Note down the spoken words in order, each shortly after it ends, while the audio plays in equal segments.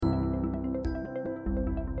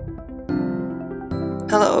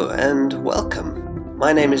Hello and welcome.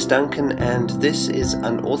 My name is Duncan and this is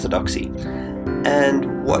Unorthodoxy.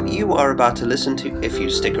 And what you are about to listen to, if you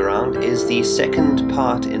stick around, is the second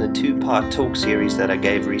part in a two-part talk series that I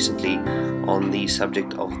gave recently on the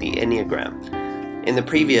subject of the Enneagram. In the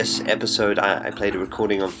previous episode, I played a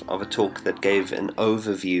recording of a talk that gave an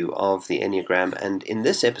overview of the Enneagram, and in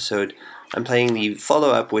this episode, I'm playing the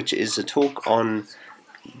follow-up, which is a talk on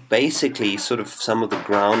basically sort of some of the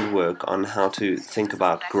groundwork on how to think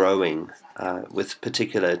about growing with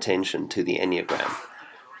particular attention to the Enneagram.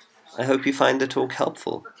 I hope you find the talk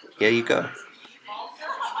helpful. Here you go.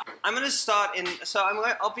 I'm going to start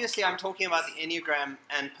obviously I'm talking about the Enneagram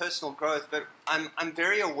and personal growth, but I'm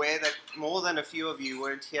very aware that more than a few of you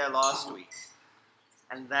weren't here last week,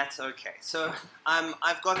 and that's okay. So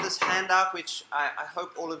I've got this handout which I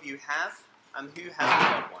hope all of you have. Who hasn't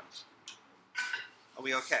got one? Are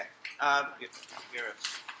we okay? You're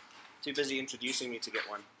too busy introducing me to get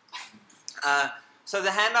one. So the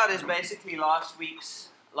handout is basically last week's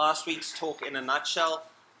talk in a nutshell,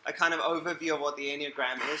 a kind of overview of what the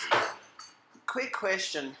Enneagram is. Quick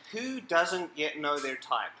question, who doesn't yet know their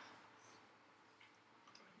type?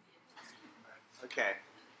 Okay.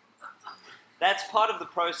 That's part of the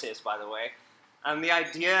process, by the way. The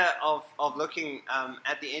idea of looking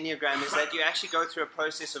at the Enneagram is that you actually go through a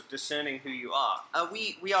process of discerning who you are.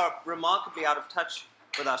 We are remarkably out of touch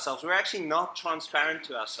with ourselves. We're actually not transparent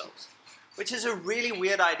to ourselves, which is a really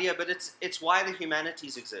weird idea, but it's why the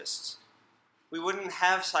humanities exists. We wouldn't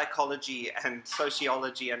have psychology and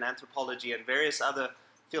sociology and anthropology and various other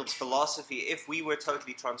fields, philosophy, if we were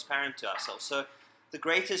totally transparent to ourselves. So the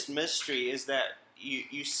greatest mystery is that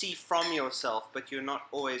you see from yourself, but you're not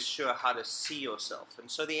always sure how to see yourself.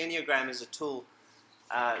 And so the Enneagram is a tool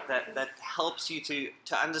that helps you to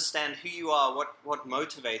understand who you are, what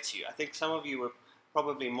motivates you. I think some of you were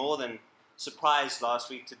probably more than surprised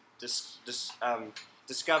last week to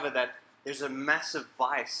discover that there's a massive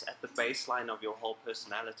vice at the baseline of your whole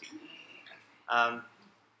personality.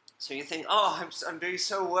 So you think, I'm doing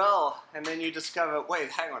so well, and then you discover,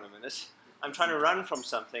 wait, hang on a minute. I'm trying to run from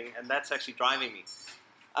something, and that's actually driving me.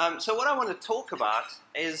 So what I want to talk about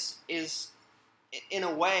is in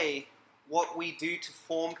a way, what we do to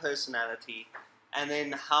form personality, and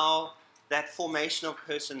then how that formation of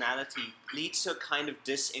personality leads to a kind of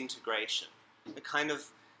disintegration, a kind of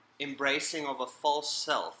embracing of a false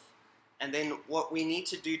self, and then what we need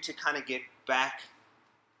to do to kind of get back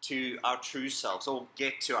to our true selves, or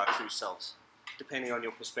get to our true selves, depending on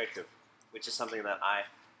your perspective, which is something that I'm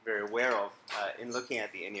very aware of in looking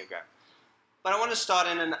at the Enneagram. But I want to start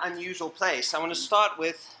in an unusual place. I want to start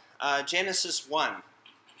with Genesis 1.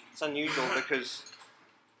 It's unusual because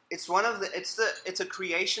it's a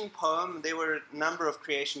creation poem. There were a number of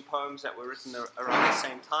creation poems that were written around the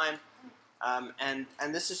same time, and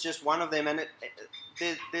this is just one of them. And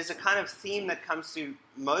there's a kind of theme that comes through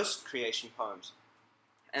most creation poems,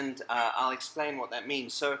 and I'll explain what that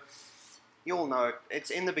means. So you all know, it's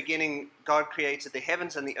in the beginning, God created the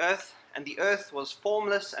heavens and the earth was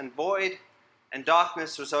formless and void, and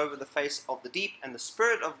darkness was over the face of the deep, and the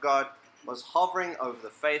Spirit of God was hovering over the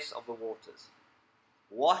face of the waters.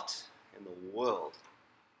 What in the world?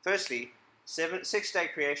 Firstly, six-day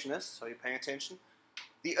creationists, so you're paying attention?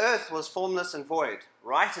 The earth was formless and void,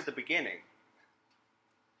 right at the beginning.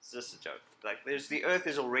 It's just a joke. The earth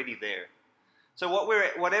is already there. So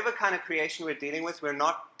whatever kind of creation we're dealing with, we're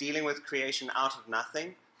not dealing with creation out of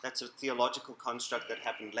nothing. That's a theological construct that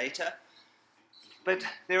happened later. But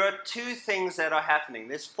there are two things that are happening.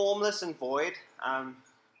 There's formless and void,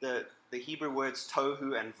 the Hebrew words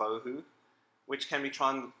tohu and vohu, which can be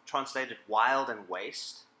translated wild and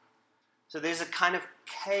waste. So there's a kind of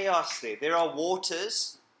chaos there. There are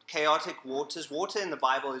waters, chaotic waters. Water in the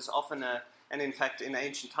Bible is often and in fact in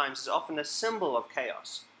ancient times, is often a symbol of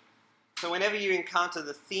chaos. So whenever you encounter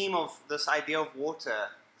the theme of this idea of water,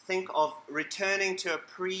 think of returning to a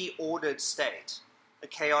pre-ordered state, a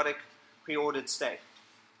chaotic pre-ordered state.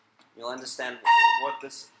 You'll understand what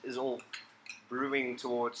this is all brewing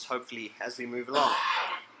towards, hopefully, as we move along.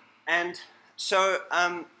 And so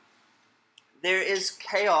there is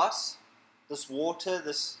chaos, this water,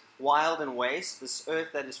 this wild and waste, this earth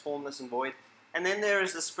that is formless and void, and then there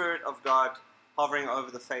is the Spirit of God hovering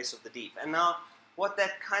over the face of the deep. And now, what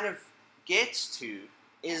that kind of gets to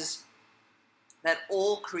is that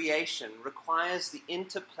all creation requires the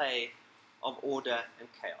interplay of order and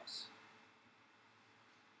chaos.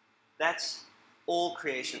 That's all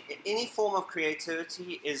creation. Any form of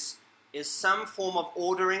creativity is some form of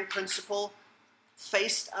ordering principle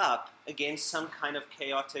faced up against some kind of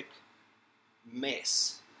chaotic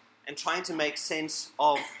mess and trying to make sense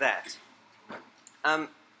of that.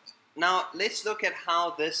 Now, let's look at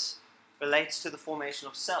how this relates to the formation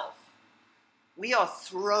of self. We are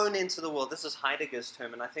thrown into the world. This is Heidegger's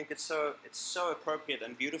term, and I think it's so appropriate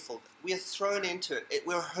and beautiful. We are thrown into it.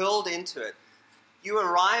 We're hurled into it. You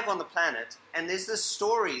arrive on the planet, and there's this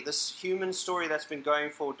story, this human story that's been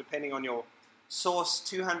going for, depending on your source,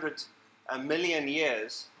 200 million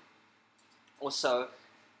years or so,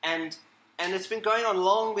 and it's been going on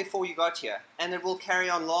long before you got here, and it will carry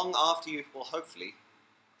on long after you, well, hopefully,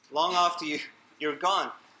 long after you're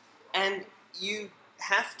gone. And you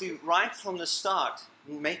have to, right from the start,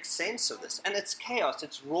 make sense of this. And it's chaos.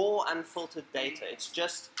 It's raw, unfiltered data. It's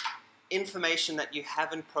just information that you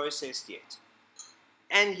haven't processed yet.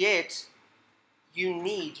 And yet,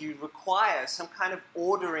 you require some kind of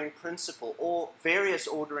ordering principle or various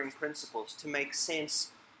ordering principles to make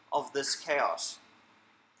sense of this chaos.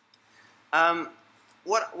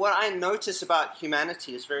 What I notice about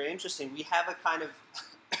humanity is very interesting. We have a kind of,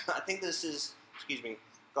 I think this is,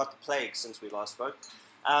 got the plague since we last spoke.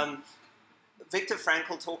 Viktor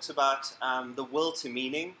Frankl talks about the will to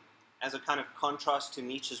meaning as a kind of contrast to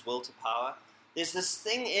Nietzsche's will to power. There's this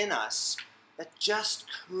thing in us that just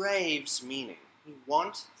craves meaning. We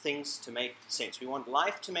want things to make sense. We want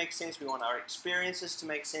life to make sense. We want our experiences to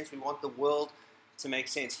make sense. We want the world to make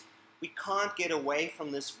sense. We can't get away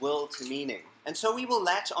from this will to meaning. And so we will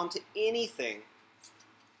latch onto anything,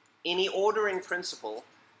 any ordering principle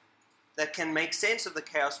that can make sense of the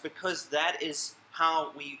chaos, because that is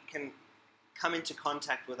how we can come into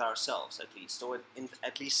contact with ourselves, at least, or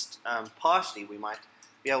at least partially we might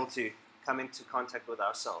be able to come into contact with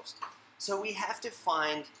ourselves. So we have to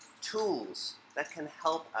find tools that can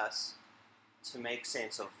help us to make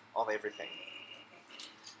sense of everything.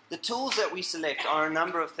 The tools that we select are a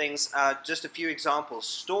number of things. Just a few examples.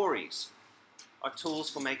 Stories are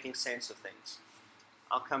tools for making sense of things.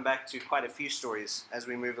 I'll come back to quite a few stories as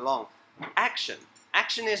we move along. Action.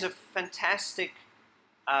 Action is a fantastic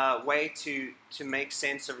way to make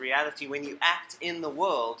sense of reality. When you act in the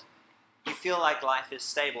world, you feel like life is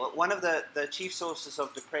stable. One of the chief sources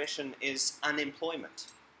of depression is unemployment.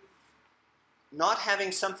 Not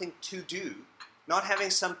having something to do, not having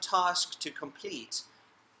some task to complete,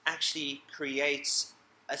 actually creates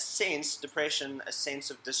a sense, depression, a sense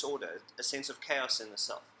of disorder, a sense of chaos in the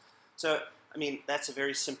self. So, that's a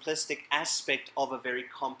very simplistic aspect of a very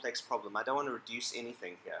complex problem. I don't want to reduce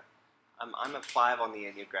anything here. I'm a 5 on the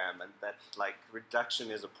Enneagram, and that,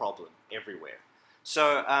 reduction is a problem everywhere.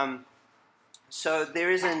 So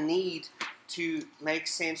there is a need to make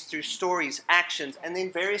sense through stories, actions, and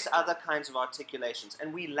then various other kinds of articulations.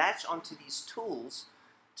 And we latch onto these tools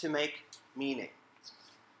to make meaning.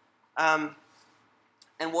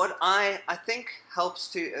 And what I think helps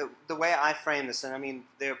to, the way I frame this, and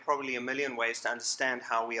there are probably a million ways to understand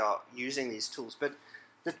how we are using these tools, but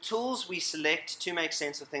the tools we select to make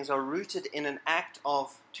sense of things are rooted in an act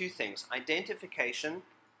of two things: identification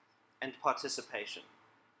and participation.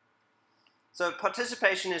 So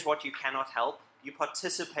participation is what you cannot help. You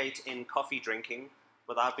participate in coffee drinking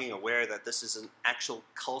without being aware that this is an actual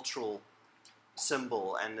cultural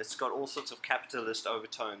symbol, and it's got all sorts of capitalist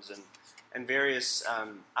overtones and various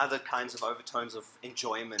other kinds of overtones of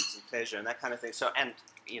enjoyment and pleasure and that kind of thing. So, and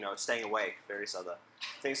staying awake, various other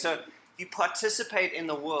things. So you participate in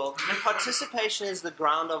the world, and participation is the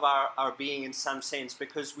ground of our being in some sense,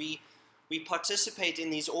 because we participate in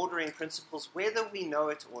these ordering principles whether we know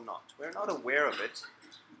it or not. We're not aware of it,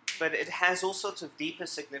 but it has all sorts of deeper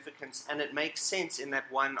significance, and it makes sense in that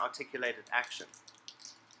one articulated action.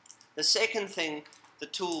 The second thing,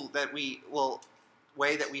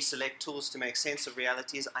 way that we select tools to make sense of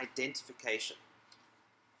reality is identification.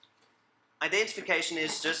 Identification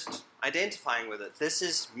is just identifying with it. This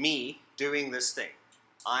is me doing this thing.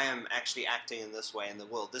 I am actually acting in this way in the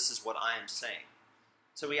world. This is what I am saying.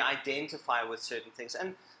 So we identify with certain things.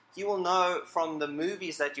 And you will know from the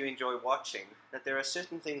movies that you enjoy watching that there are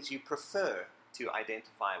certain things you prefer to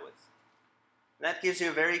identify with. And that gives you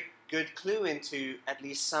a very good clue into at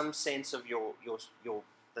least some sense of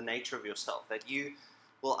the nature of yourself, that you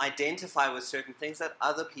will identify with certain things that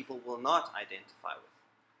other people will not identify with.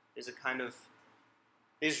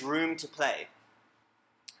 There's room to play.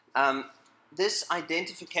 This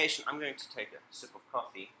identification, I'm going to take a sip of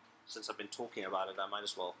coffee. Since I've been talking about it, I might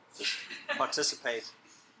as well just participate.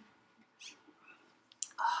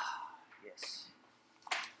 Yes.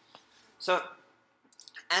 So,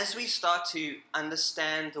 as we start to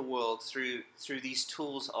understand the world through these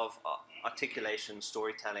tools of articulation,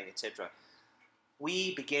 storytelling, etc.,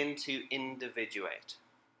 we begin to individuate.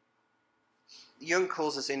 Jung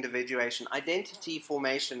calls this individuation. Identity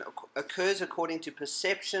formation occurs according to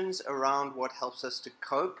perceptions around what helps us to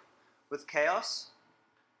cope with chaos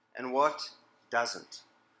and what doesn't.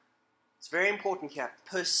 It's very important here.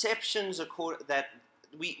 Perceptions that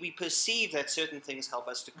we perceive that certain things help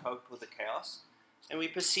us to cope with the chaos, and we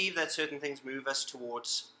perceive that certain things move us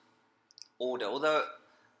towards order. Although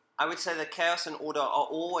I would say that chaos and order are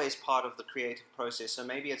always part of the creative process, so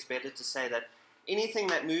maybe it's better to say that anything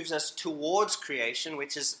that moves us towards creation,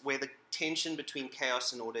 which is where the tension between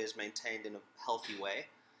chaos and order is maintained in a healthy way,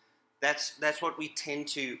 that's what we tend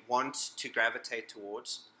to want to gravitate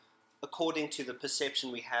towards, according to the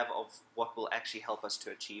perception we have of what will actually help us to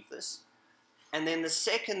achieve this. And then the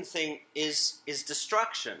second thing is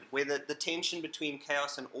destruction, where the tension between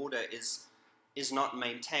chaos and order is not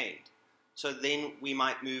maintained. So then we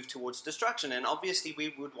might move towards destruction. And obviously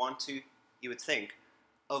we would want to, you would think,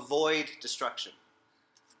 avoid destruction.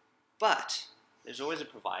 But there's always a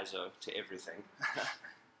proviso to everything.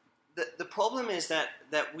 The problem is that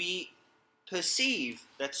we perceive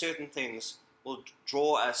that certain things will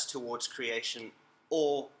draw us towards creation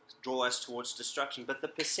or draw us towards destruction, but the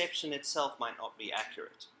perception itself might not be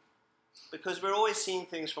accurate. Because we're always seeing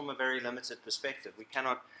things from a very limited perspective. We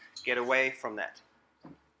cannot get away from that.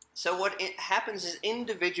 So what happens is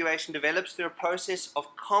individuation develops through a process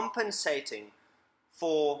of compensating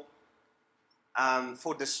for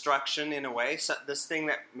destruction in a way. So this thing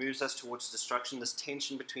that moves us towards destruction, this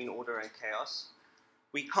tension between order and chaos,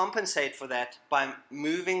 we compensate for that by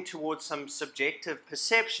moving towards some subjective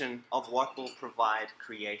perception of what will provide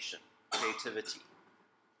creativity.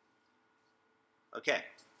 Okay.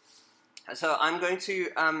 So I'm going to,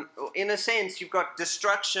 in a sense, you've got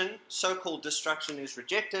destruction, so-called destruction is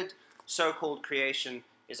rejected, so-called creation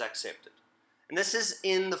is accepted. And this is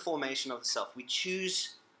in the formation of the self. We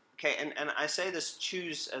choose, okay, and I say this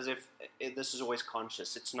choose as if this is always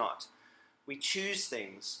conscious. It's not. We choose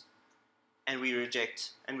things and we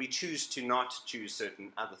reject, and we choose to not choose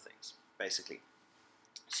certain other things, basically.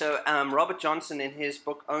 So Robert Johnson, in his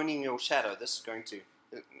book Owning Your Shadow,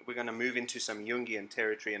 we're going to move into some Jungian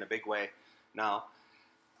territory in a big way now.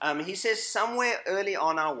 He says, somewhere early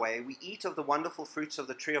on our way, we eat of the wonderful fruits of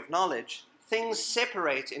the tree of knowledge. Things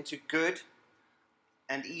separate into good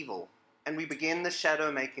and evil, and we begin the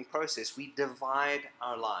shadow-making process. We divide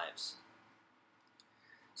our lives.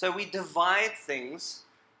 So we divide things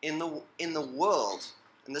in the world,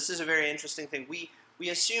 and this is a very interesting thing. We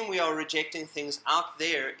assume we are rejecting things out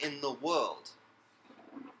there in the world.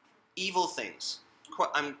 Evil things.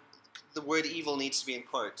 The word evil needs to be in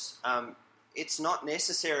quotes. It's not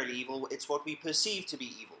necessarily evil, it's what we perceive to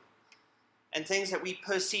be evil. And things that we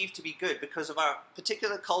perceive to be good because of our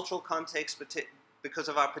particular cultural context, because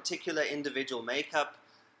of our particular individual makeup.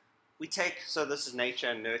 So this is nature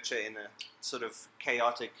and nurture in a sort of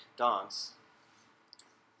chaotic dance.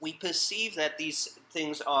 We perceive that these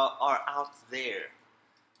things are out there.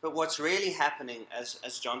 But what's really happening,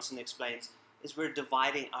 as Johnson explains, is we're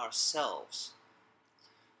dividing ourselves.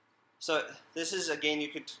 So this is, again, you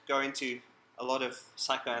could go into a lot of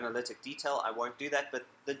psychoanalytic detail. I won't do that, but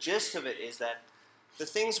the gist of it is that the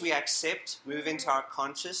things we accept move into our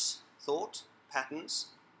conscious thought patterns,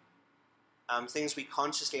 things we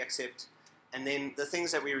consciously accept, and then the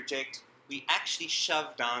things that we reject, we actually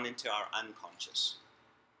shove down into our unconscious.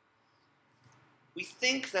 We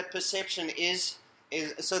think that perception is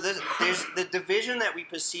so there's the division that we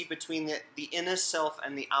perceive between the inner self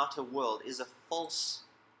and the outer world is a false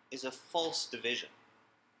division.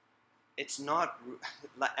 It's not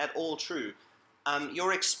at all true.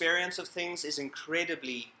 Your experience of things is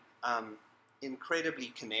incredibly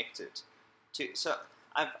connected to. So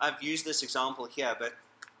I've used this example here, but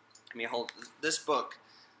let me hold this book.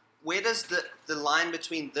 Where does the line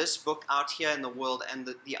between this book out here in the world and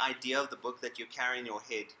the idea of the book that you carry in your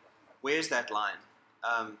head, where's that line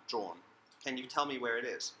drawn? Can you tell me where it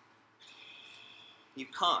is? You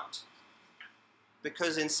can't.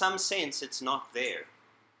 Because in some sense it's not there.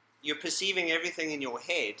 You're perceiving everything in your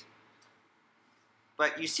head,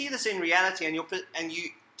 but you see this in reality, and you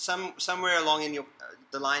somewhere along in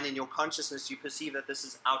the line in your consciousness, you perceive that this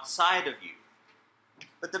is outside of you.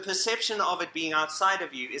 But the perception of it being outside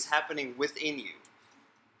of you is happening within you,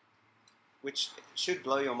 which should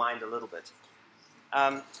blow your mind a little bit.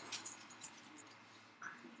 That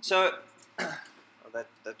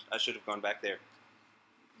I should have gone back there.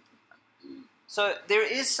 So there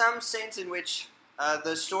is some sense in which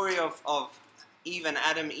the story of Eve and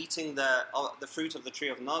Adam eating the fruit of the tree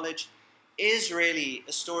of knowledge is really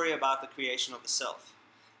a story about the creation of the self.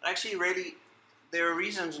 And actually, really, there are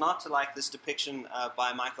reasons not to like this depiction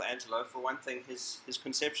by Michelangelo. For one thing, his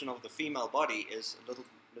conception of the female body is a little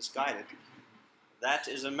misguided. That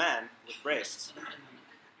is a man with breasts.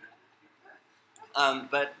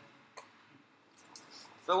 But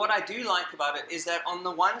what I do like about it is that on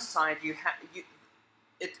the one side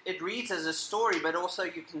it reads as a story, but also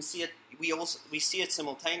you can see it. We see it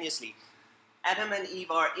simultaneously. Adam and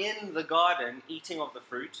Eve are in the garden eating of the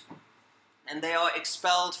fruit, and they are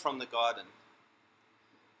expelled from the garden.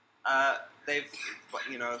 They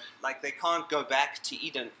can't go back to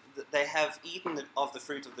Eden. They have eaten of the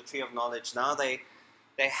fruit of the tree of knowledge. Now they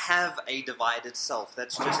have a divided self.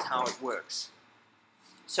 That's just how it works.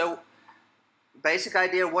 So, basic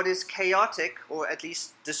idea, what is chaotic, or at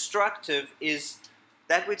least destructive, is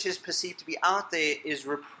that which is perceived to be out there is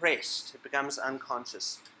repressed. It becomes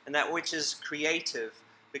unconscious. And that which is creative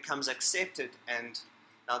becomes accepted, and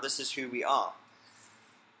now this is who we are.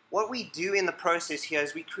 What we do in the process here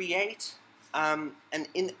is we create an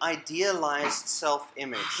idealized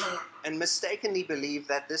self-image and mistakenly believe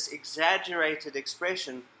that this exaggerated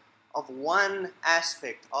expression of one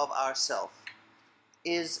aspect of ourself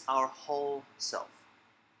is our whole self.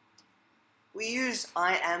 We use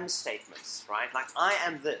I am statements, right? Like, I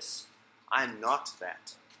am this, I am not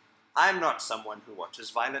that. I'm not someone who watches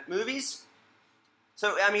violent movies.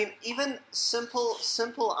 So, I mean, even simple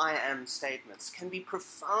I am statements can be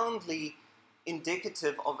profoundly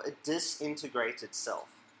indicative of a disintegrated self.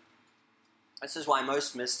 This is why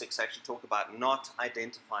most mystics actually talk about not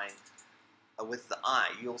identifying with the I.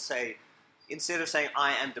 You'll say, instead of saying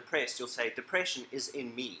I am depressed, you'll say depression is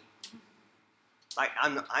in me. Like,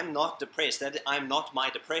 I'm not depressed. I'm not my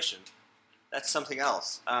depression. That's something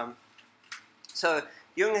else. So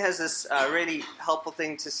Jung has this really helpful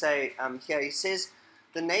thing to say here. He says,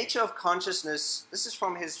 the nature of consciousness, this is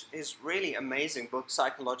from his really amazing book,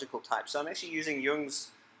 Psychological Types. So I'm actually using Jung's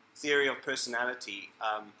theory of personality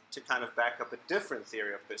to kind of back up a different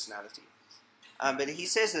theory of personality. But he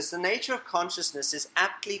says this, the nature of consciousness is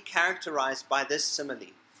aptly characterized by this simile.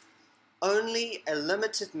 Only a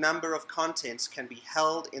limited number of contents can be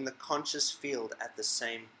held in the conscious field at the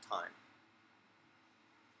same time.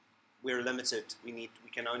 We're limited. We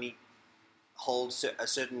can only hold a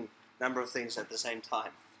certain number of things at the same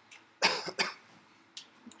time.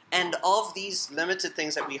 And of these limited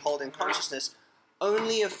things that we hold in consciousness,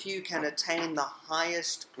 only a few can attain the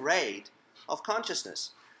highest grade of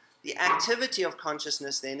consciousness. The activity of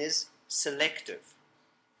consciousness then is selective.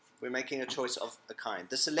 We're making a choice of a kind.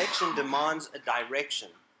 The selection demands a direction,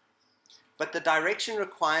 but the direction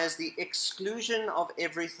requires the exclusion of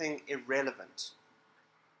everything irrelevant.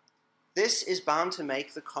 This is bound to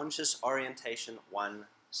make the conscious orientation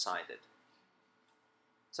one-sided.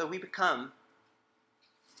 So we become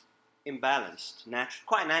imbalanced,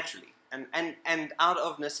 quite naturally, and out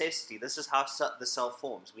of necessity. This is how the self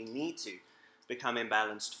forms. We need to become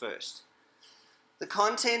imbalanced first. The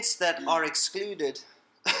contents that are excluded,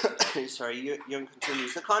 Jung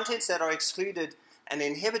continues, the contents that are excluded and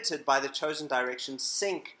inhibited by the chosen direction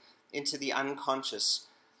sink into the unconscious,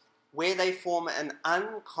 where they form an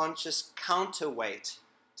unconscious counterweight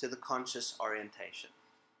to the conscious orientation.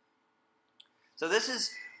 So this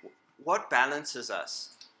is what balances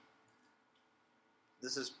us.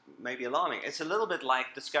 This is maybe alarming. It's a little bit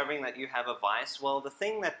like discovering that you have a vice. Well, the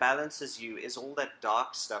thing that balances you is all that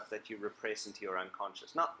dark stuff that you repress into your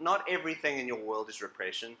unconscious. Not everything in your world is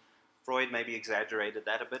repression. Freud maybe exaggerated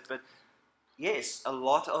that a bit, but yes, a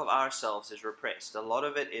lot of ourselves is repressed. A lot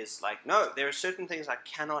of it is like, no, there are certain things I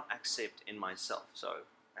cannot accept in myself, so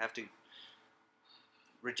I have to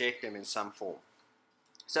reject them in some form.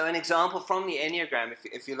 So an example from the Enneagram,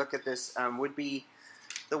 if you look at this, would be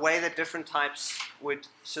the way that different types would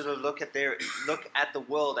sort of look at the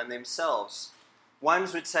world and themselves.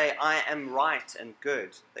 Ones would say, I am right and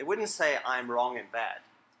good. They wouldn't say, I'm wrong and bad.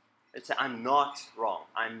 They'd say, I'm not wrong.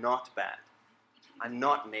 I'm not bad. I'm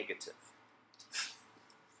not negative.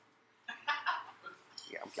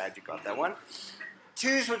 Yeah, I'm glad you got that one.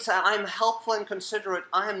 Twos would say, I'm helpful and considerate.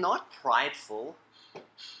 I am not prideful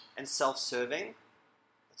and self-serving.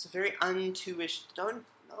 It's a very untwoish, don't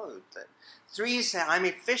know that. Threes say, I'm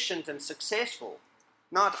efficient and successful.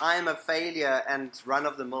 Not, I am a failure and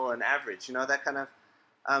run-of-the-mill and average. You know, that kind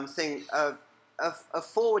of thing. A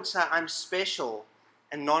four would say, I'm special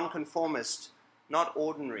and nonconformist, not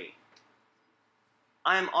ordinary.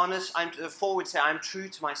 I am honest. A four would say, I'm true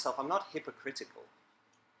to myself. I'm not hypocritical.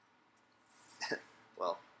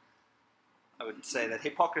 Well, I would say that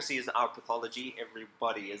hypocrisy is our pathology.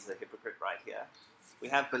 Everybody is a hypocrite right here. We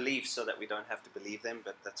have beliefs so that we don't have to believe them,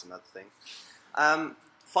 but that's another thing.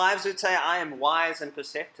 Fives would say, I am wise and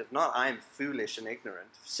perceptive, not I am foolish and ignorant.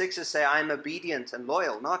 Sixes say, I am obedient and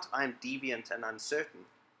loyal, not I am deviant and uncertain.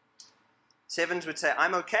 Sevens would say,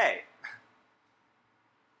 I'm okay,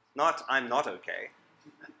 not I'm not okay.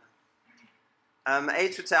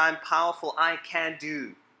 Eights would say, I'm powerful, I can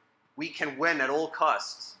do. We can win at all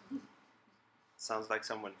costs. Sounds like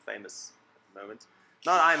someone famous at the moment.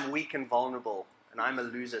 Not I'm weak and vulnerable, and I'm a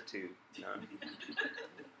loser too. No.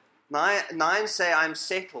 Nines say I'm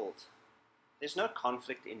settled. There's no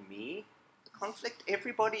conflict in me. The conflict,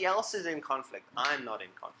 everybody else is in conflict. I'm not in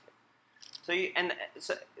conflict.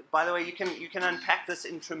 So by the way, you can unpack this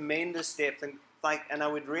in tremendous depth, and I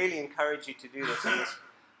would really encourage you to do this. And this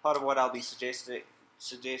part of what I'll be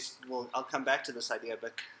I'll come back to this idea,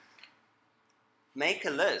 but make a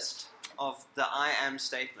list of the I am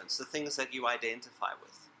statements, the things that you identify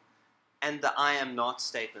with, and the I am not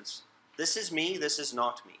statements. This is me, this is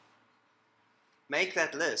not me. Make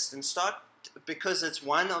that list and start, because it's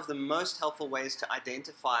one of the most helpful ways to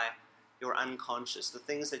identify your unconscious, the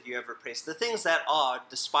things that you have repressed, the things that are,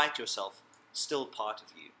 despite yourself, still part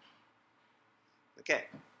of you. Okay.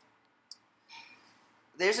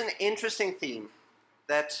 There's an interesting theme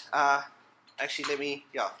that, actually let me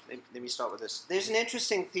start with this. There's an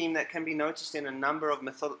interesting theme that can be noticed in a number of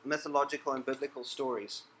mythological and biblical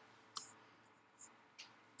stories.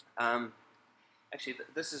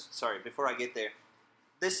 Before I get there,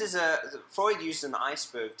 Freud used an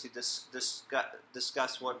iceberg to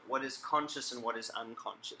discuss what is conscious and what is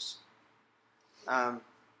unconscious. And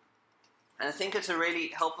I think it's a really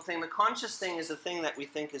helpful thing. The conscious thing is the thing that we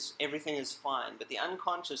think is everything is fine, but the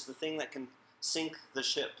unconscious, the thing that can sink the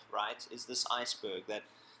ship, right, is this iceberg, that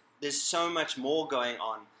there's so much more going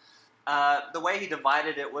on. The way he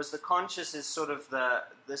divided it was the conscious is sort of the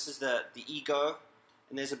ego,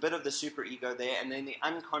 and there's a bit of the superego there, and then the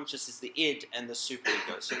unconscious is the id and the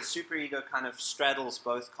superego. So the superego kind of straddles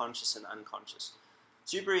both conscious and unconscious.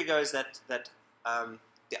 Superego is that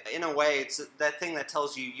in a way, it's that thing that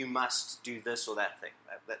tells you you must do this or that thing.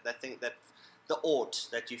 That thing, that the ought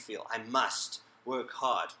that you feel. I must work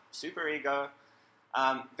hard. Superego,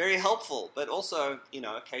 very helpful, but also,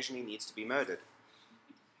 occasionally needs to be murdered.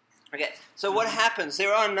 Okay, so what happens?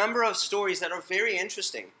 There are a number of stories that are very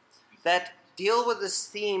interesting that deal with this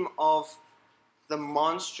theme of the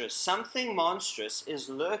monstrous. Something monstrous is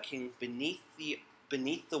lurking beneath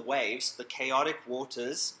the waves, the chaotic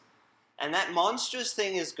waters, and that monstrous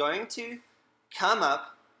thing is going to come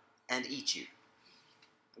up and eat you.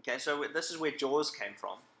 Okay, so this is where Jaws came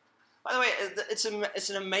from. By the way, it's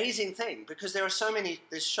an amazing thing, because there are so many.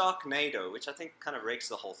 There's Sharknado, which I think kind of wrecks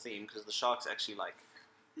the whole theme, because the sharks actually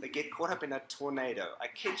they get caught up in a tornado. I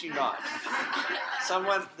kid you not.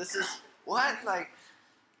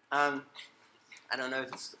 I don't know if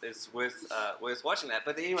it's worth watching that,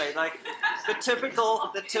 but anyway, the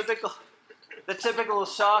typical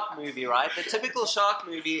shark movie, right? The typical shark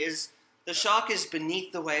movie is the shark is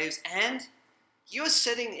beneath the waves, and you're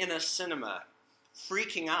sitting in a cinema,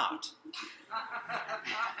 freaking out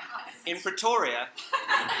in Pretoria,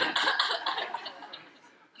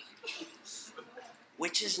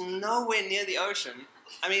 which is nowhere near the ocean.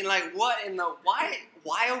 I mean,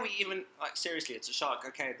 why are we even, seriously, it's a shark.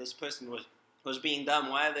 Okay, this person was being dumb.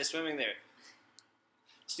 Why are they swimming there?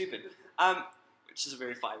 Stupid. Which is a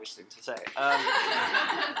very five-ish thing to say.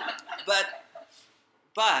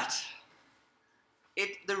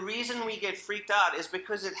 The reason we get freaked out is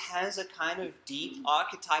because it has a kind of deep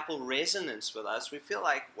archetypal resonance with us. We feel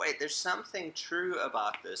like, wait, there's something true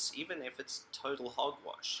about this, even if it's total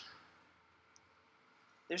hogwash.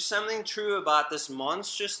 There's something true about this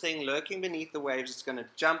monstrous thing lurking beneath the waves. It's going to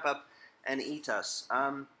jump up and eat us.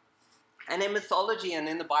 And in mythology and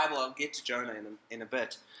in the Bible, I'll get to Jonah in a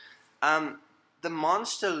bit, the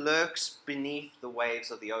monster lurks beneath the waves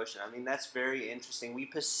of the ocean. I mean, that's very interesting. We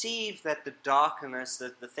perceive that the darkness,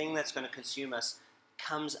 the thing that's going to consume us,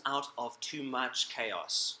 comes out of too much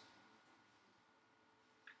chaos.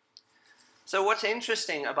 So what's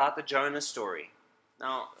interesting about the Jonah story?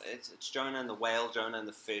 Now, it's Jonah and the whale, Jonah and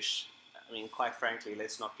the fish. I mean, quite frankly,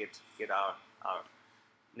 let's not get our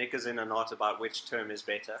knickers in a knot about which term is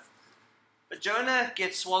better. But Jonah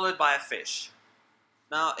gets swallowed by a fish.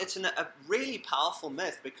 Now, it's a really powerful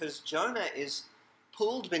myth, because Jonah is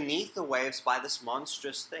pulled beneath the waves by this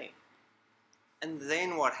monstrous thing. And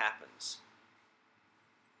then what happens?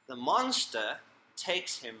 The monster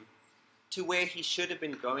takes him to where he should have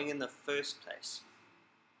been going in the first place.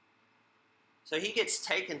 So he gets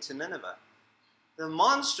taken to Nineveh. The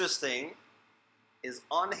monstrous thing is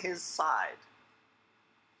on his side.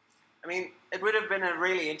 I mean, it would have been a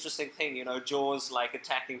really interesting thing, you know, Jaws like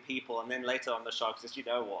attacking people, and then later on the shark says, you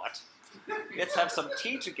know what? Let's have some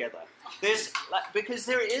tea together. Because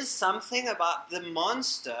there is something about the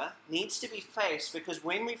monster needs to be faced, because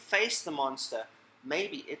when we face the monster,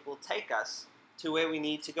 maybe it will take us to where we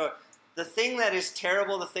need to go. The thing that is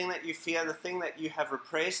terrible, the thing that you fear, the thing that you have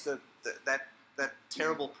repressed, that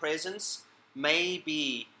terrible presence, may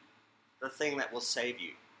be the thing that will save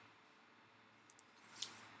you.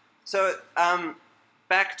 So,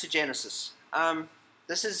 back to Genesis.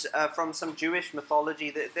 This is from some Jewish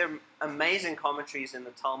mythology. There are amazing commentaries in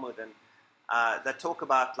the Talmud and that talk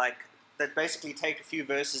about, that basically take a few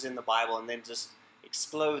verses in the Bible and then just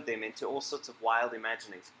explode them into all sorts of wild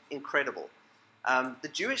imaginings. Incredible. The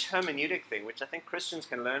Jewish hermeneutic thing, which I think Christians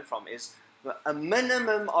can learn from, is a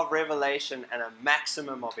minimum of revelation and a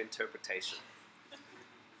maximum of interpretation.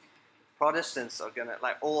 Protestants are going to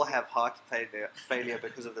all have heart failure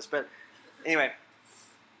because of this. But anyway,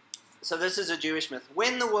 so this is a Jewish myth.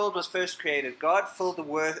 When the world was first created, God filled the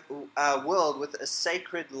world with a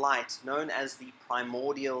sacred light known as the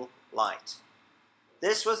primordial light.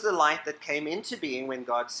 This was the light that came into being when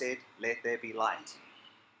God said, "Let there be light."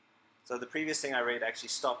 So the previous thing I read actually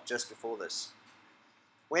stopped just before this.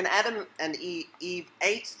 When Adam and Eve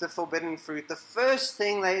ate the forbidden fruit, the first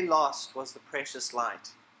thing they lost was the precious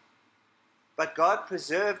light. But God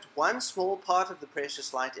preserved one small part of the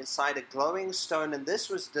precious light inside a glowing stone, and this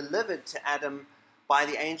was delivered to Adam by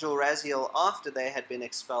the angel Raziel after they had been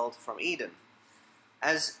expelled from Eden,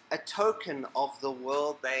 as a token of the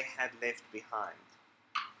world they had left behind.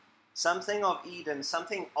 Something of Eden,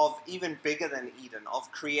 something of even bigger than Eden,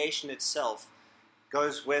 of creation itself,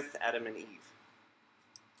 goes with Adam and Eve.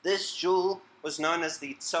 This jewel was known as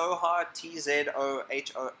the Tzohar,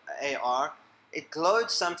 Tzohar. It glowed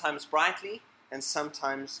sometimes brightly and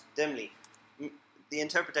sometimes dimly. The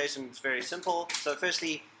interpretation is very simple. So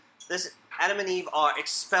firstly, Adam and Eve are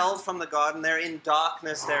expelled from the garden. They're in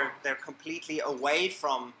darkness. They're completely away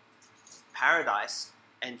from paradise.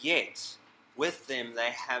 And yet, with them,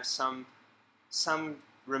 they have some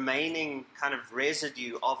remaining kind of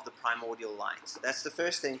residue of the primordial light. That's the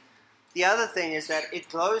first thing. The other thing is that it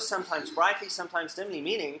glows sometimes brightly, sometimes dimly,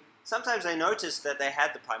 meaning sometimes they noticed that they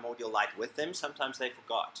had the primordial light with them, sometimes they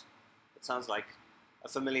forgot. It sounds like a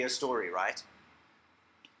familiar story, right?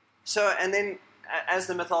 So, and then as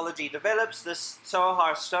the mythology develops, this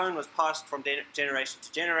Tzohar stone was passed from generation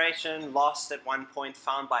to generation, lost at one point,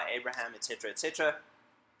 found by Abraham, etc., etc.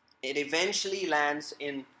 It eventually lands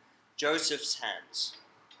in Joseph's hands.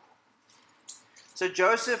 So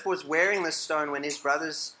Joseph was wearing this stone when his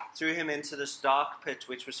brothers threw him into this dark pit,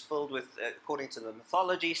 which was filled with, according to the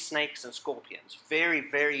mythology, snakes and scorpions. Very,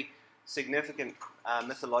 very significant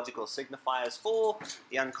mythological signifiers for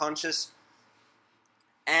the unconscious.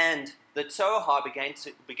 And the Tzohar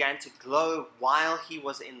began to glow while he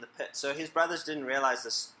was in the pit. So his brothers didn't realize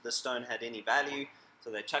the stone had any value,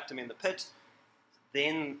 so they chucked him in the pit.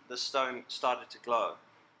 Then the stone started to glow.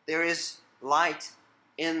 There is light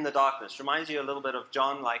in the darkness. Reminds you a little bit of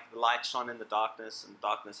John, like the light shone in the darkness, and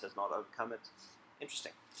darkness has not overcome it.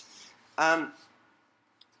 Interesting.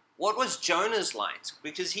 What was Jonah's light?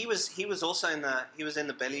 Because he was also in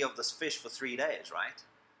the belly of this fish for 3 days, right?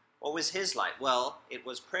 What was his light? Well, it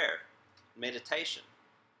was prayer, meditation.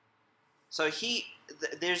 So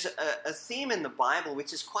there's a theme in the Bible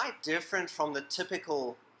which is quite different from the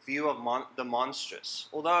typical view of the monstrous.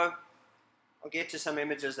 Although I'll get to some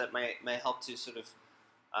images that may help to sort of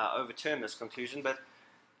overturn this conclusion, but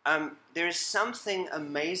there is something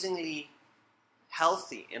amazingly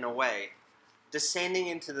healthy in a way, descending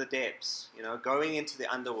into the depths, going into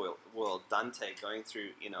the underworld, Dante going through,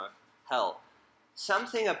 hell.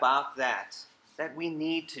 Something about that we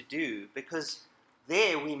need to do, because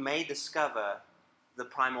there we may discover the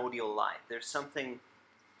primordial light. There's something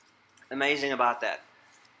amazing about that.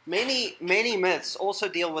 Many myths also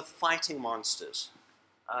deal with fighting monsters.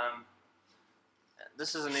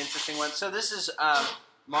 This is an interesting one. So this is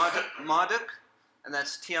Marduk, and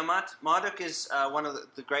that's Tiamat. Marduk is one of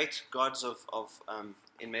the great gods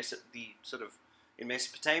in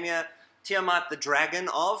Mesopotamia. Tiamat, the dragon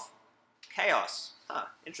of chaos.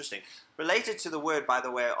 Interesting. Related to the word, by the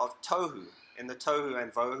way, of tohu, in the tohu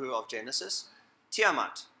and vohu of Genesis.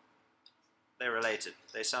 Tiamat. They're related.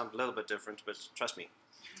 They sound a little bit different, but trust me,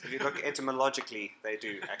 if you look etymologically, they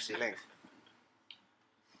do actually link.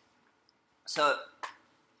 So,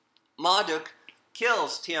 Marduk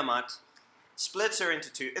kills Tiamat, splits her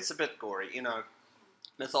into two. It's a bit gory,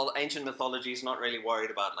 ancient mythology is not really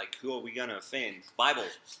worried about, who are we going to offend? Bible,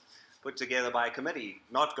 put together by a committee,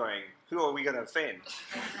 not going, who are we going to offend?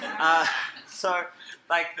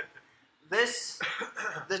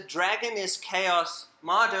 the dragon is chaos.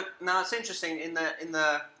 Marduk. Now it's interesting. In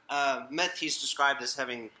the myth, he's described as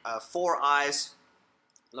having 4 eyes.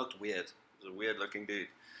 Looked weird. He was a weird-looking dude.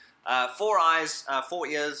 4 eyes, 4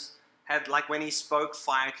 ears. Had, like, when he spoke,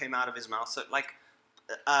 fire came out of his mouth. So, like,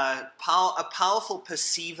 a powerful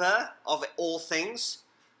perceiver of all things.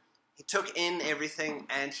 He took in everything,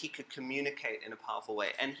 and he could communicate in a powerful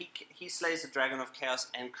way. And he slays the dragon of chaos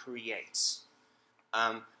and creates.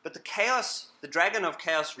 But the dragon of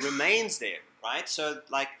chaos remains there, right? So,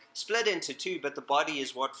 like, split into 2, but the body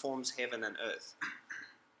is what forms heaven and earth.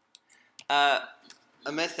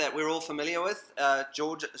 A myth that we're all familiar with,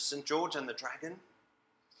 St. George and the dragon.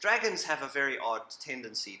 Dragons have a very odd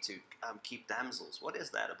tendency to keep damsels. What is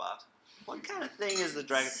that about? What kind of thing is the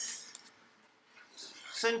dragon?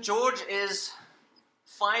 St. George is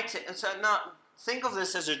fighting. So now, think of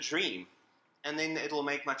this as a dream, and then it'll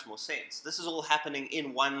make much more sense. This is all happening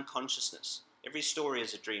in one consciousness. Every story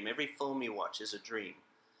is a dream. Every film you watch is a dream.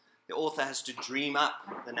 The author has to dream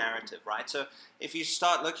up the narrative, right? So if you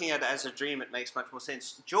start looking at it as a dream, it makes much more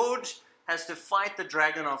sense. George has to fight the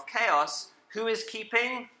dragon of chaos, who is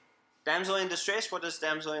keeping damsel in distress. What does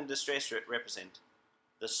damsel in distress represent?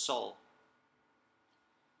 The soul.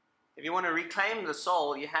 If you want to reclaim the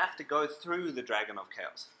soul, you have to go through the dragon of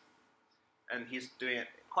chaos. And he's doing it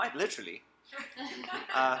quite literally.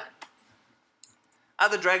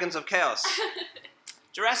 Other dragons of chaos.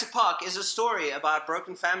 Jurassic Park is a story about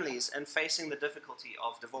broken families and facing the difficulty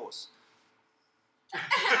of divorce.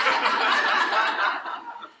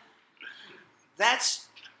 That's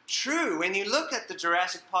true. When you look at the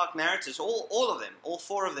Jurassic Park narratives, all of them, all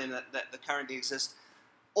 4 of them that currently exist,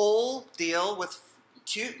 all deal with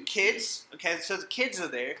 2 kids. Okay, so the kids are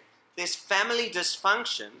there. There's family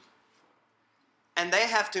dysfunction. And they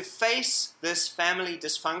have to face this family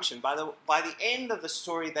dysfunction. By the end of the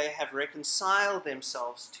story, they have reconciled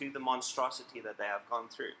themselves to the monstrosity that they have gone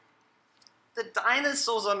through. The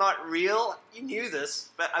dinosaurs are not real. You knew this,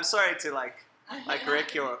 but I'm sorry to like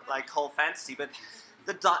wreck your whole fantasy. But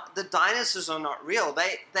the dinosaurs are not real.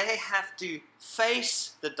 They have to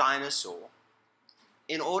face the dinosaur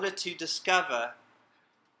in order to discover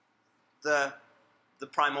the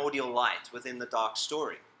primordial light within the dark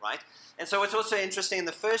story. Right? And so it's also interesting, in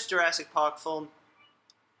the first Jurassic Park film,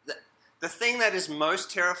 the thing that is most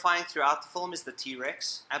terrifying throughout the film is the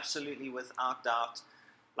T-Rex, absolutely without doubt,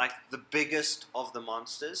 like the biggest of the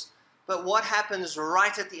monsters. But what happens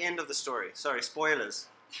right at the end of the story? Sorry, spoilers.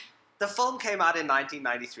 The film came out in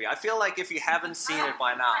 1993. I feel like if you haven't seen it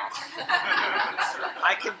by now,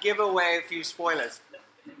 I could give away a few spoilers.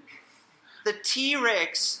 The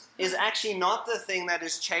T-Rex is actually not the thing that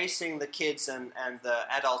is chasing the kids and the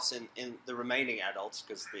adults in the remaining adults,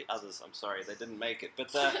 because the others, I'm sorry, they didn't make it.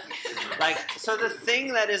 But so the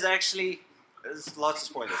thing that is actually, there's lots of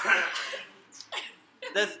spoilers.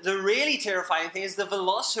 The really terrifying thing is the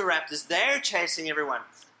velociraptors. They're chasing everyone.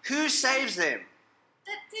 Who saves them?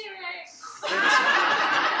 The T-Rex.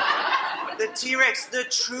 The T-Rex. The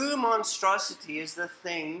true monstrosity is the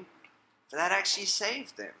thing that actually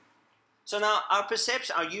saved them. So now our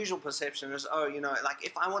usual perception is, like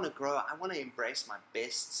if I want to grow, I want to embrace my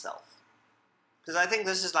best self. Because I think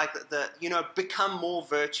this is like become more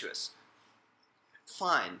virtuous.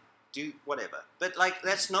 Fine, do whatever. But like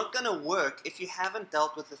that's not going to work if you haven't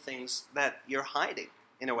dealt with the things that you're hiding,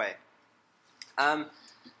 in a way.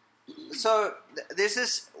 So this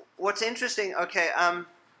is what's interesting. Okay, I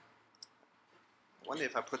wonder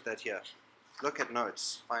if I put that here. Look at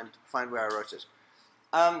notes. Find where I wrote it.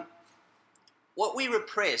 What we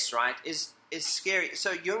repress, right, is scary.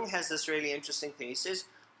 So Jung has this really interesting thing. He says,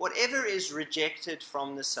 whatever is rejected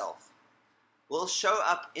from the self will show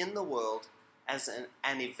up in the world as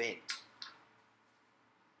an event.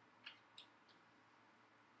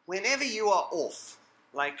 Whenever you are off,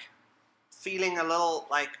 like feeling a little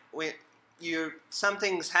like when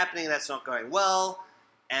something's happening that's not going well,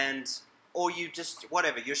 or you just,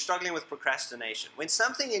 whatever, you're struggling with procrastination. When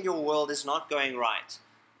something in your world is not going right,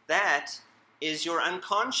 that is your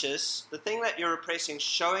unconscious, the thing that you're repressing,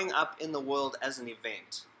 showing up in the world as an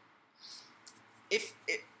event.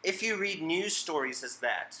 If you read news stories as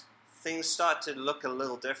that, things start to look a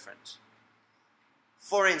little different.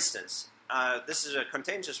 For instance, this is a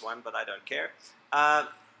contentious one, but I don't care.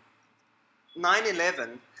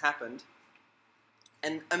 9/11 happened,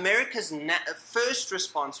 and America's first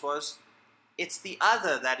response was, it's the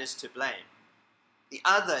other that is to blame. The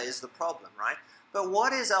other is the problem, right? But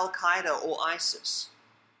what is Al-Qaeda or ISIS?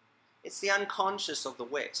 It's the unconscious of the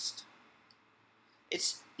West.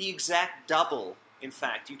 It's the exact double In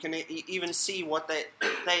fact, you can even see what they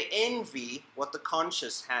envy what the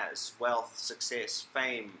conscious has: wealth, success,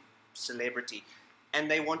 fame, celebrity, and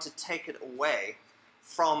they want to take it away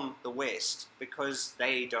from the West because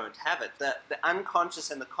they don't have it. The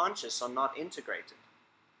unconscious and the conscious are not integrated.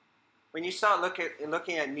 When you start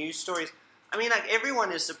looking at news stories, I mean, like,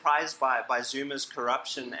 everyone is surprised by Zuma's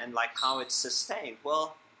corruption and like how it's sustained.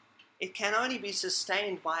 Well, it can only be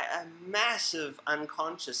sustained by a massive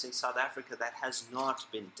unconscious in South Africa that has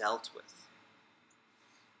not been dealt with.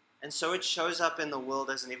 And so it shows up in the world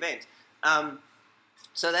as an event.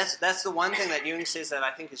 So that's the one thing that Jung says that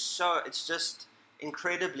I think is it's just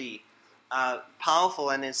incredibly powerful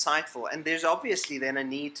and insightful. And there's obviously then a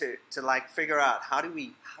need to like figure out how do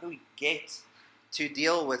we get to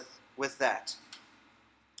deal with that.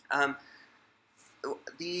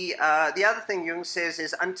 The other thing Jung says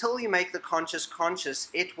is, until you make the conscious conscious,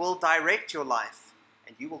 it will direct your life,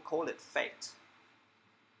 and you will call it fate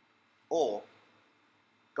or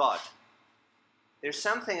God. There's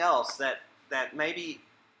something else that maybe,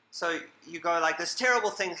 so you go like, this terrible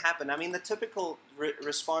thing happened. I mean, the typical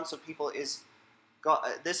response of people is, God,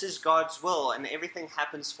 this is God's will, and everything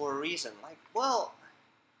happens for a reason. Like, well,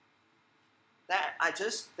 that I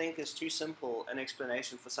just think is too simple an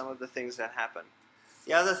explanation for some of the things that happen.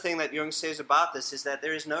 The other thing that Jung says about this is that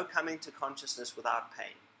there is no coming to consciousness without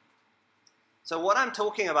pain. So what I'm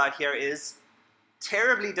talking about here is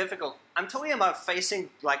terribly difficult. I'm talking about facing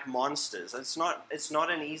like monsters. It's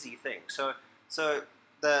not an easy thing. So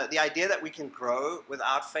the idea that we can grow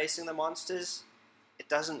without facing the monsters, it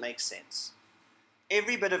doesn't make sense.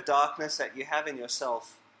 Every bit of darkness that you have in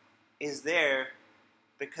yourself is there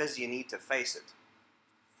because you need to face it.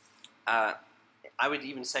 I would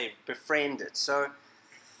even say befriend it. So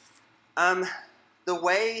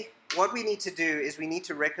what we need to do is we need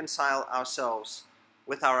to reconcile ourselves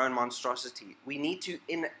with our own monstrosity. We need to,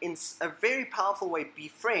 in a very powerful way,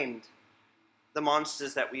 befriend the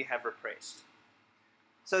monsters that we have repressed.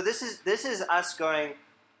 So this is us going,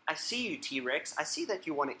 I see you, T-Rex. I see that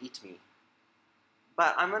you want to eat me.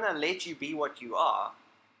 But I'm going to let you be what you are,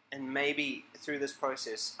 and maybe through this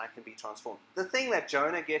process I can be transformed. The thing that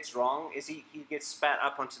Jonah gets wrong is he gets spat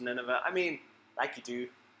up onto Nineveh. I mean, like you do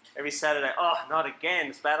every Saturday. Oh, not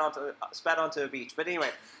again, spat onto a beach. But anyway,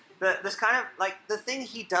 this kind of, like, the thing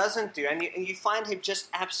he doesn't do, and you find him just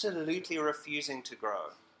absolutely refusing to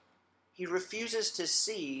grow. He refuses to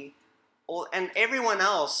see, and everyone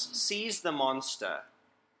else sees the monster,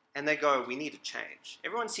 and they go, we need to change.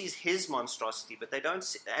 Everyone sees his monstrosity, but they don't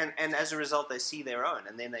see, and as a result they see their own,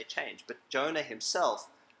 and then they change. But Jonah himself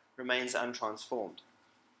remains untransformed.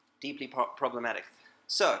 Deeply problematic.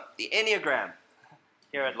 So, the Enneagram,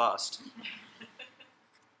 here at last.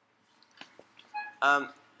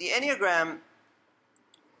 The Enneagram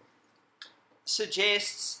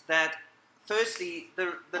suggests that, firstly,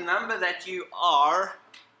 the number that you are,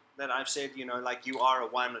 that I've said, like you are a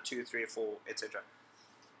 1, or 2, 3, or 4, etc.,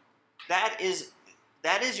 that is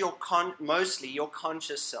mostly your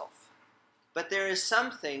conscious self. But there is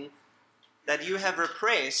something that you have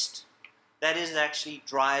repressed that is actually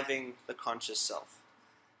driving the conscious self.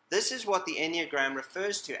 This is what the Enneagram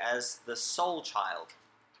refers to as the soul child,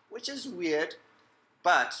 which is weird,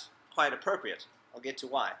 but quite appropriate. I'll get to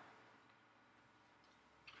why.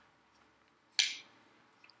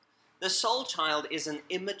 The soul child is an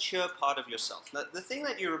immature part of yourself. Now, the thing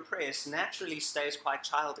that you repress naturally stays quite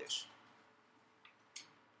childish.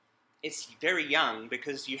 It's very young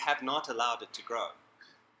because you have not allowed it to grow.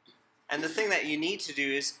 And the thing that you need to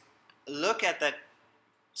do is look at that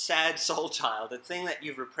sad soul child, the thing that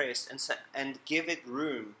you've repressed, and give it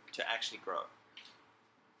room to actually grow.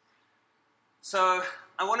 So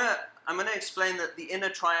I'm going to explain that the inner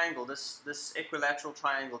triangle, this equilateral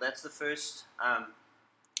triangle, that's the first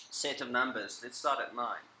set of numbers. Let's start at 9.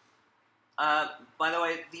 By the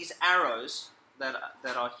way, these arrows that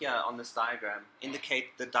are here on this diagram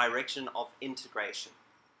indicate the direction of integration.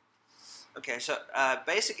 Okay, so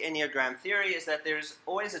basic Enneagram theory is that there's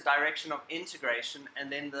always a direction of integration,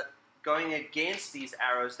 and then going against these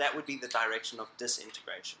arrows, that would be the direction of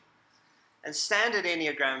disintegration. And standard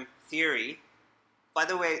Enneagram theory, by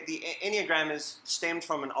the way, the Enneagram is stemmed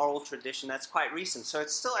from an oral tradition that's quite recent, so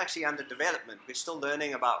it's still actually under development. We're still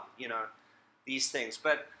learning about, these things.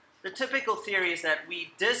 But the typical theory is that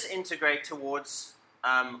we disintegrate towards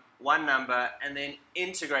one number and then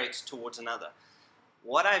integrate towards another.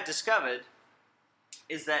 What I've discovered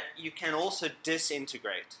is that you can also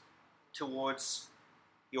disintegrate towards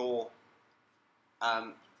your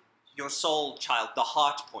soul child. The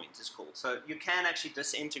heart point is called. So you can actually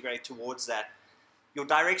disintegrate towards that. Your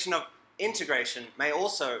direction of integration may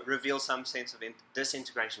also reveal some sense of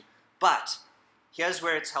disintegration. But here's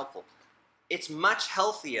where it's helpful. It's much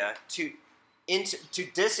healthier to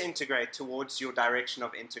disintegrate towards your direction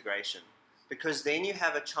of integration, because then you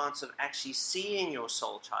have a chance of actually seeing your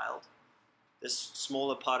soul child, this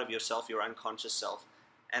smaller part of yourself, your unconscious self,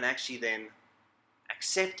 and actually then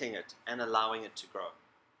accepting it and allowing it to grow.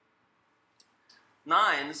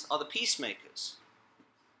 9s are the peacemakers,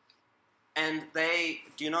 and they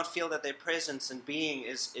do not feel that their presence and being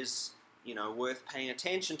is worth paying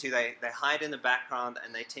attention to. They hide in the background,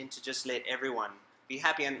 and they tend to just let everyone be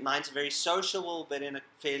happy. And 9s are very sociable, but in a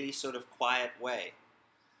fairly sort of quiet way.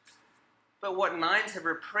 But what 9s have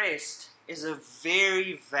repressed is a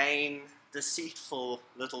very vain, deceitful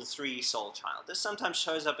little 3 soul child. This sometimes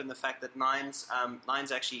shows up in the fact that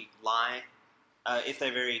 9s actually lie. If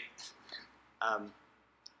they're very,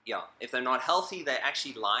 if they're not healthy, they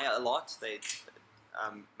actually lie a lot. They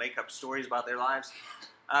make up stories about their lives.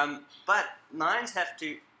 But 9s have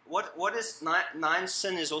to. What is 9's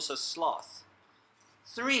sin is also sloth.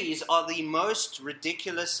 3s are the most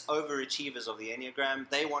ridiculous overachievers of the Enneagram.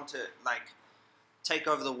 They want to take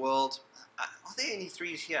over the world. Are there any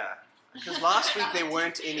 3s here? Because last week there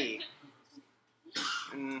weren't any.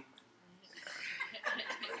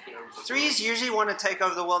 3s usually want to take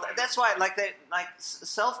over the world. That's why,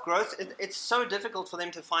 self-growth. It's so difficult for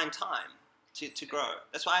them to find time to grow.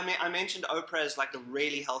 That's why I mentioned Oprah as like a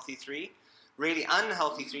really healthy 3. Really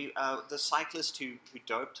unhealthy 3, the cyclist who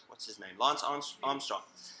doped, what's his name? Lance Armstrong.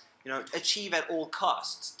 Achieve at all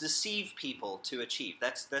costs, deceive people to achieve.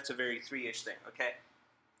 That's a very 3-ish thing, okay?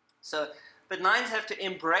 So, but 9s have to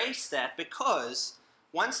embrace that, because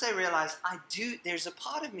once they realize, there's a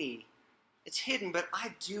part of me, it's hidden, but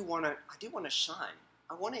I do want to shine.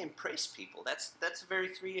 I want to impress people. That's a very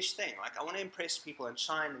 3-ish thing. I want to impress people and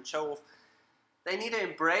shine and show off. They need to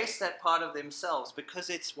embrace that part of themselves, because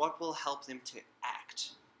it's what will help them to act,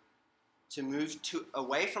 to move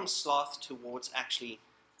away from sloth towards actually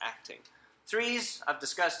acting. 3s, I've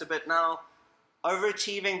discussed a bit now,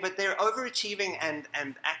 overachieving, but their overachieving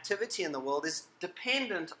and activity in the world is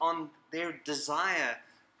dependent on their desire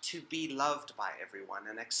to be loved by everyone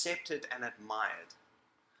and accepted and admired.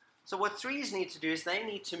 So what 3s need to do is they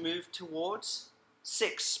need to move towards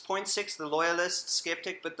 6. Point 6, the loyalist,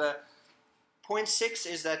 skeptic, but the point 6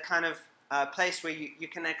 is that kind of place where you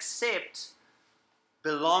can accept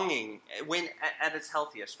belonging when at its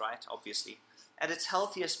healthiest, right? Obviously. At its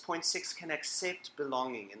healthiest, point 6 can accept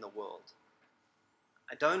belonging in the world.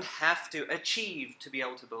 I don't have to achieve to be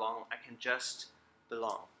able to belong. I can just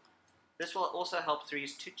belong. This will also help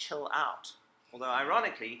 3s to chill out. Although,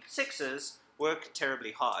 ironically, 6s work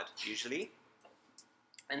terribly hard, usually.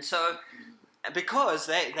 And so, because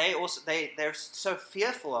they're so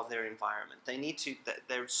fearful of their environment,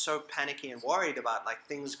 they're so panicky and worried about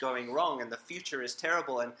things going wrong, and the future is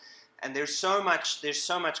terrible, and there's so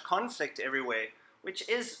much conflict everywhere, which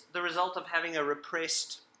is the result of having a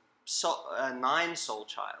repressed 9 soul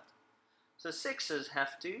child. So 6s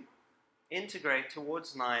have to integrate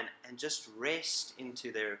towards 9 and just rest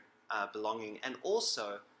into their belonging, and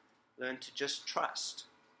also learn to just trust.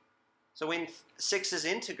 So when 6s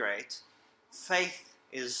integrate, faith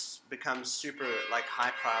becomes super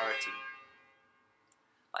high priority.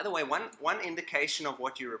 By the way, one indication of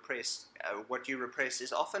what you repress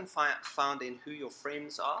is often found in who your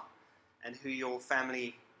friends are and who your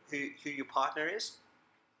family, who your partner is.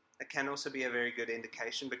 It can also be a very good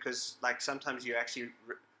indication, because sometimes you actually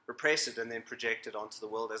repress it and then project it onto the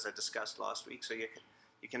world, as I discussed last week. So you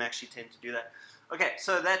can actually tend to do that. Okay,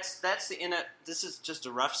 so that's the inner. This is just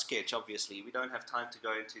a rough sketch. Obviously, we don't have time to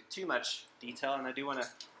go into too much detail, and I do want to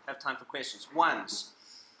have time for questions. 1s.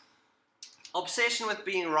 Obsession with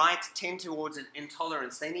being right tend towards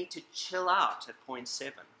intolerance. They need to chill out at point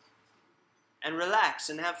 7 and relax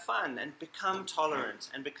and have fun and become tolerant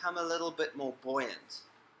and become a little bit more buoyant.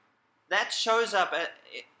 That shows up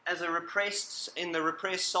as the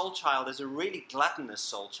repressed soul child, as a really gluttonous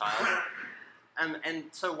soul child. And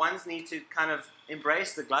so 1s need to kind of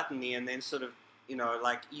embrace the gluttony and then sort of,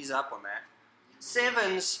 ease up on that.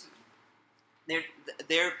 7s,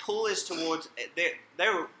 their pull is towards,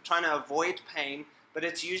 they're trying to avoid pain, but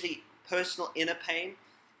it's usually personal inner pain,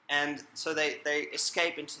 and so they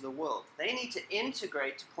escape into the world. They need to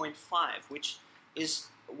integrate to point 5, which is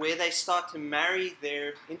where they start to marry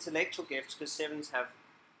their intellectual gifts, because 7s have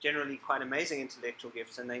generally quite amazing intellectual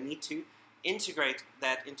gifts, and they need to integrate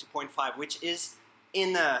that into point 5, which is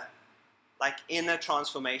inner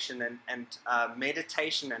transformation and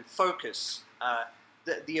meditation and focus,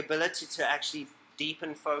 the ability to actually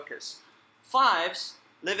deepen focus. 5s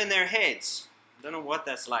live in their heads. don't know what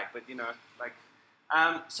that's like, but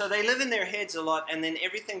so they live in their heads a lot, and then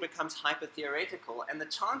everything becomes hyper-theoretical, and the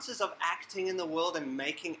chances of acting in the world and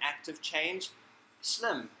making active change,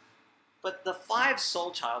 slim. But the 5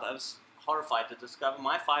 soul child, I was horrified to discover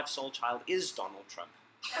my 5 soul child is Donald Trump.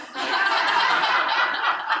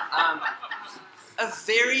 A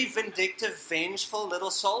very vindictive, vengeful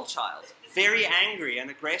little soul child, very angry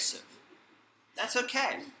and aggressive. That's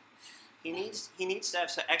okay. He needs to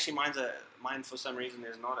have. So actually, mine for some reason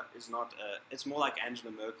is not. It's more like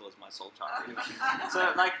Angela Merkel as my soul child. Anyway.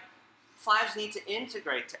 So like, 5s need to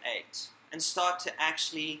integrate to 8 and start to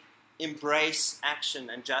actually embrace action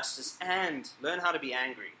and justice and learn how to be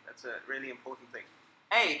angry. That's a really important thing.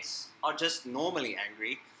 8s are just normally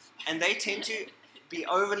angry, and they tend to be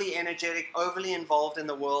overly energetic, overly involved in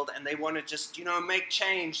the world, and they want to just, make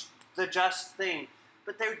change, the just thing.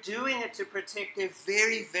 But they're doing it to protect their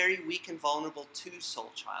very, very weak and vulnerable 2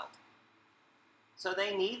 soul child. So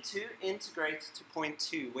they need to integrate to point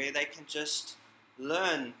 2, where they can just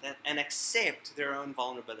learn that and accept their own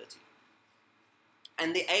vulnerability.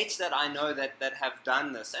 And the 8s that I know that have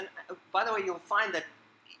done this, and by the way, you'll find that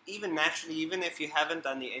even naturally, even if you haven't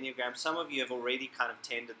done the Enneagram, some of you have already kind of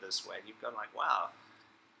tended this way. You've gone like, wow.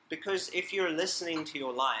 Because if you're listening to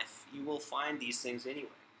your life, you will find these things anyway.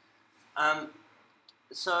 8s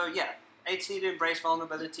need to embrace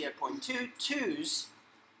vulnerability at point 2. 2s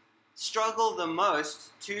struggle the most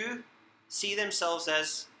to see themselves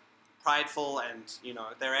as prideful and,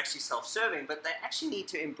 they're actually self-serving, but they actually need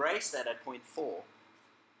to embrace that at point 4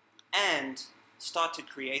 and start to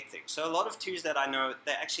create things. So a lot of 2s that I know,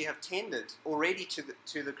 they actually have tended already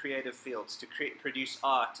to the creative fields, to produce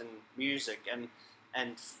art and music and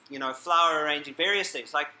flower arranging, various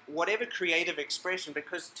things, like whatever creative expression,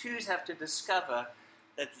 because 2s have to discover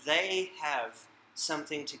that they have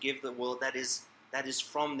something to give the world that is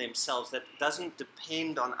from themselves, that doesn't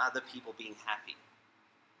depend on other people being happy.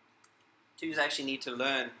 2s actually need to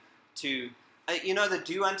learn to, the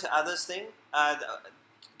do unto others thing.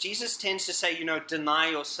 Jesus tends to say, deny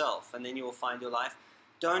yourself and then you will find your life.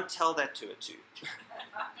 Don't tell that to a 2.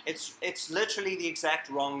 It's literally the exact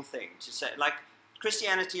wrong thing to say. Like,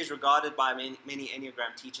 Christianity is regarded by many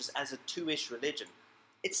Enneagram teachers as a 2-ish religion.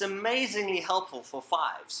 It's amazingly helpful for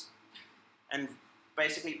 5s. And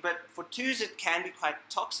basically, but for 2s it can be quite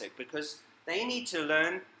toxic because they need to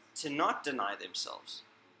learn to not deny themselves,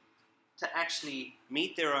 to actually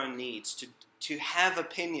meet their own needs, to have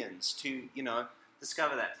opinions, to,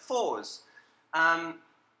 discover that. 4s,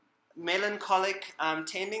 melancholic,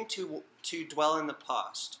 tending to dwell in the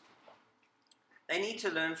past. They need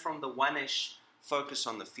to learn from the 1-ish focus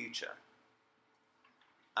on the future.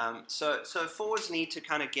 So 4s need to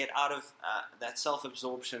kind of get out of that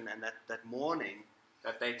self-absorption and that mourning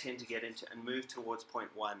that they tend to get into and move towards point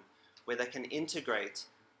 1, where they can integrate.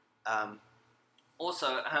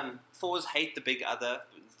 Also, 4s hate the big other,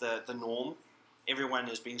 the norm. Everyone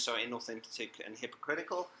is being so inauthentic and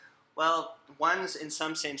hypocritical. Well, 1s in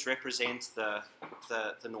some sense represent the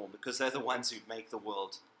norm, because they're the ones who make the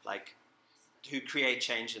world, who create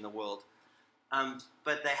change in the world.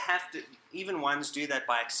 But they have to, even 1s do that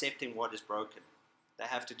by accepting what is broken. They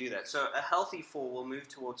have to do that. So a healthy 4 will move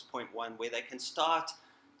towards point 1, where they can start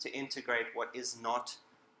to integrate what is not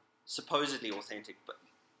supposedly authentic, but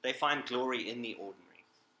they find glory in the ordinary.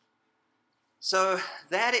 So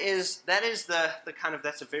that is the kind of,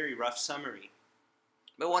 that's a very rough summary.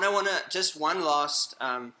 But what I want to, just one last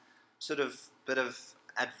sort of bit of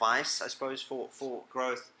advice, I suppose, for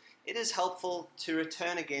growth. It is helpful to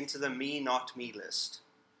return again to the me, not me list.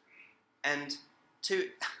 And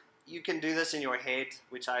you can do this in your head,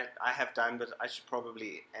 which I have done, but I should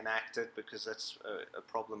probably enact it because that's a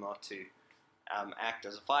problem not to act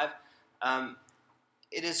as a 5.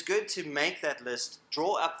 It is good to make that list,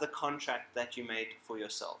 draw up the contract that you made for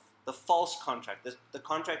yourself, the false contract, the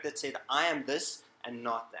contract that said, I am this and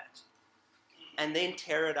not that, and then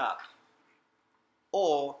tear it up.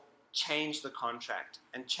 Or change the contract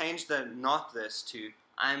and change the not this to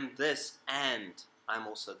I'm this and I'm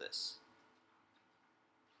also this.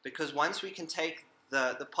 Because once we can take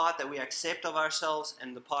the part that we accept of ourselves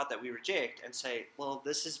and the part that we reject and say, well,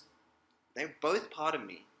 they're both part of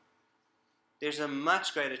me, there's a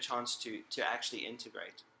much greater chance to actually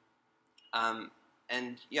integrate.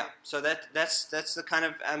 So that's the kind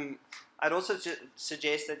of, I'd also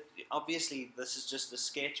suggest that obviously this is just a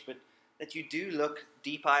sketch, but that you do look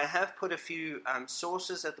deeper. I have put a few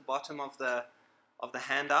sources at the bottom of the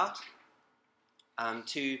handout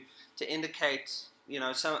to indicate,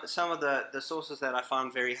 some of the sources that I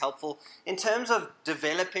found very helpful in terms of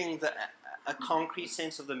developing a concrete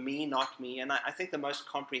sense of the me, not me. And I think the most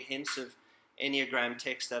comprehensive Enneagram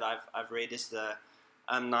text that I've read is the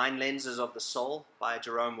Nine Lenses of the Soul by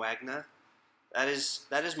Jerome Wagner. That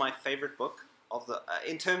is my favorite book of the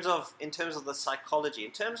in terms of the psychology,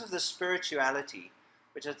 in terms of the spirituality,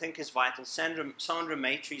 which I think is vital. Sandra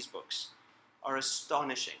Maitre's books are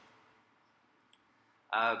astonishing.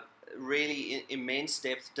 Really immense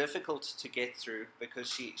depth, difficult to get through because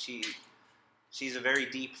she's a very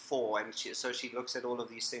deep four, and so she looks at all of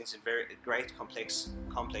these things in very great complex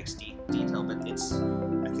detail. But it's,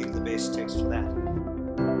 I think, the best text for that.